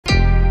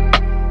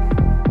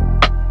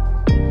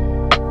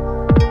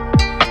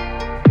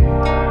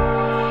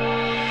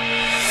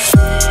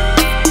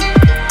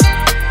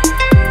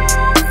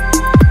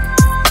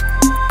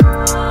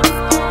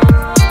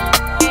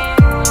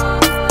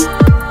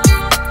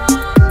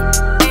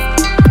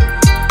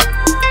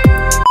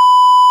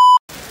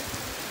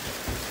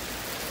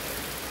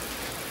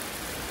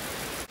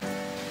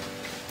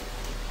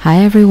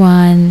Hi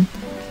everyone,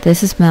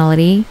 this is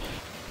Melody.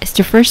 It's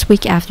the first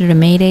week after the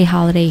May Day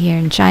holiday here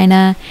in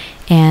China,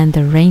 and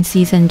the rain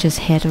season just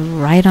hit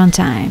right on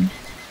time.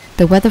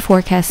 The weather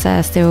forecast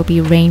says there will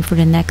be rain for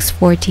the next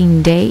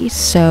 14 days,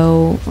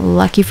 so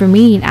lucky for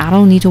me, I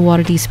don't need to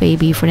water these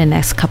baby for the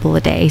next couple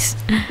of days.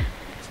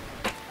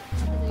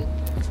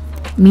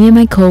 Me and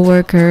my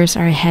co-workers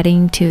are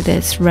heading to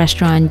this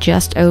restaurant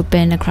just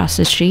opened across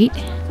the street.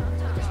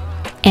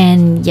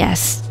 And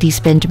yes, these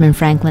Benjamin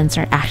Franklins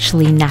are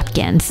actually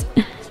napkins.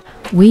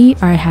 We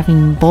are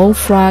having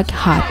bullfrog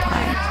hot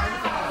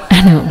pot.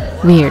 I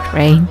know, weird,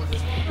 right?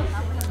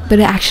 But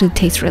it actually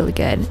tastes really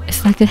good.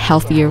 It's like a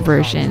healthier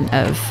version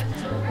of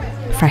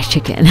fried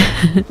chicken.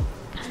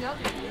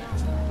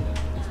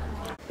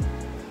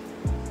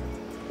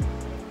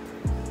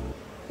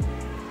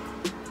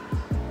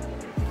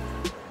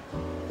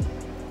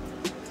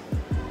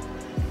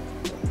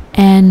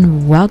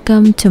 And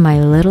welcome to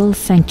my little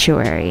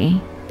sanctuary.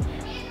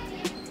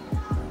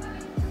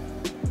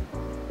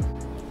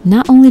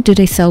 Not only do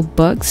they sell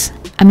books,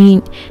 I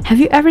mean,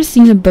 have you ever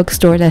seen a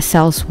bookstore that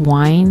sells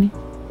wine?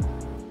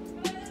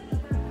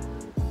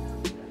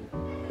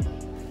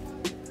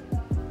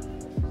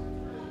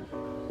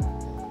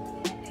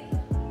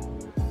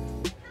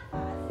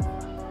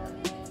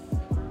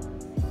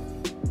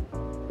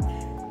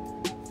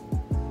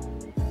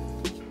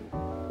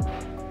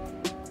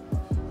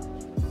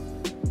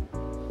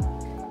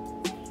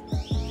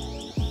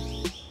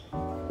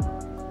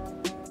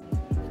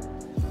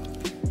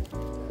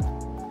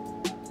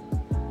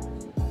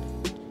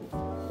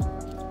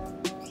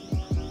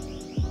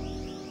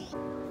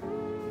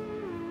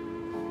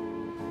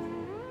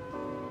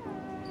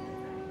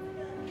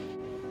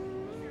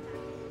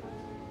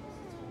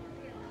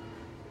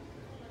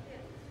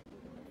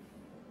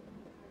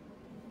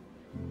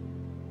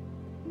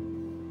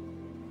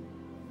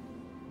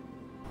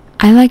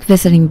 I like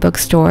visiting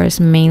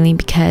bookstores mainly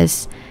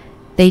because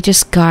they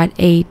just got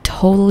a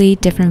totally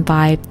different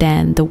vibe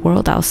than the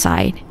world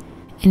outside.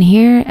 And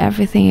here,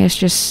 everything is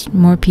just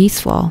more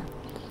peaceful.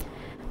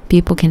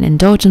 People can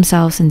indulge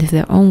themselves into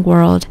their own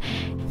world,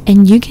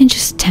 and you can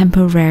just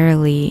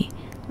temporarily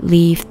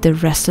leave the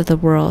rest of the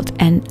world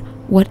and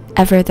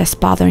whatever that's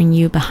bothering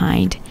you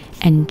behind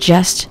and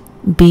just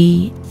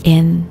be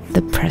in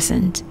the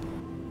present.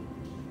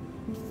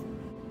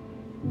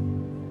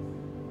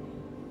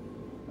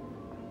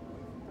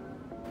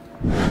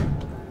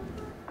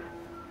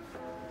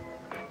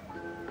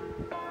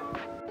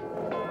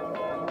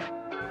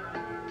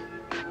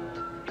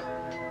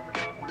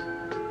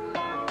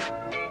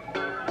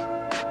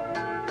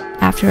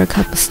 After a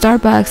cup of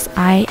Starbucks,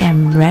 I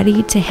am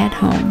ready to head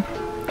home.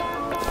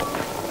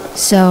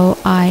 So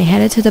I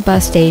headed to the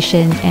bus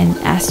station, and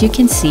as you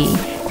can see,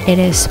 it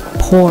is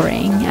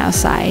pouring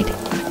outside.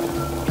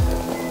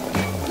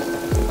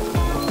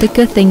 The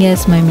good thing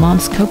is my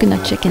mom's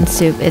coconut chicken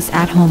soup is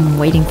at home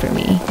waiting for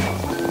me.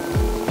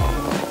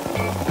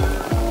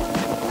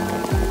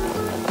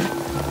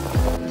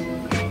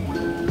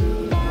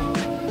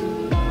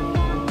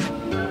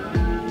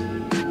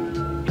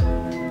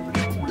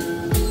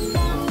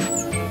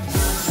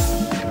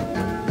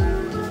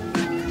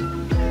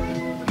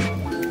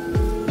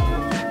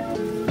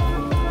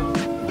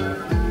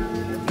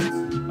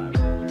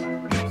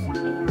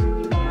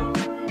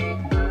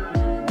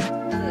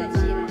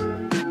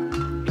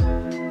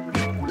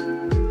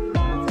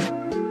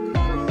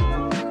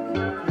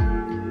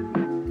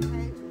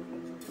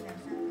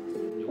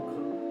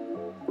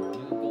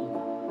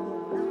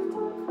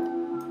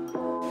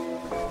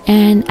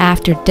 And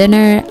after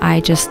dinner,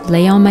 I just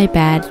lay on my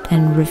bed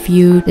and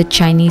reviewed the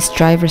Chinese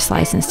driver's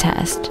license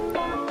test.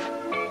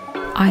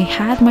 I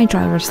had my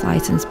driver's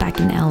license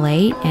back in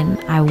LA and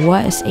I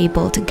was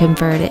able to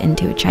convert it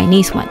into a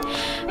Chinese one.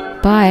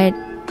 But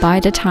by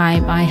the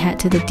time I head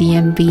to the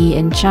DMV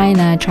in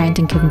China trying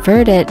to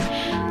convert it,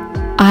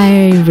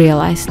 I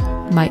realized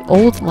my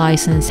old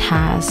license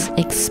has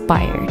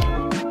expired.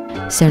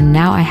 So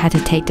now I had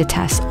to take the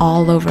test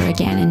all over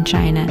again in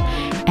China,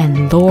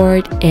 and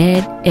Lord,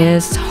 it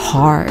is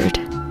hard.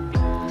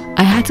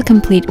 I had to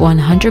complete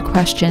 100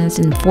 questions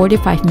in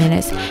 45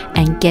 minutes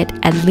and get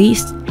at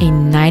least a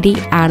 90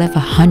 out of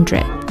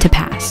 100 to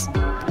pass.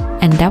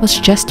 And that was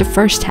just the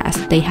first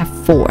test. They have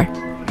 4.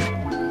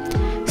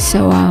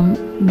 So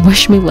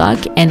wish me luck,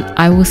 and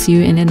I will see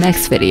you in the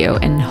next video,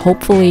 and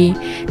hopefully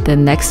the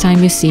next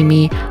time you see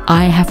me,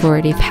 I have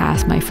already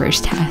passed my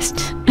first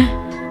test.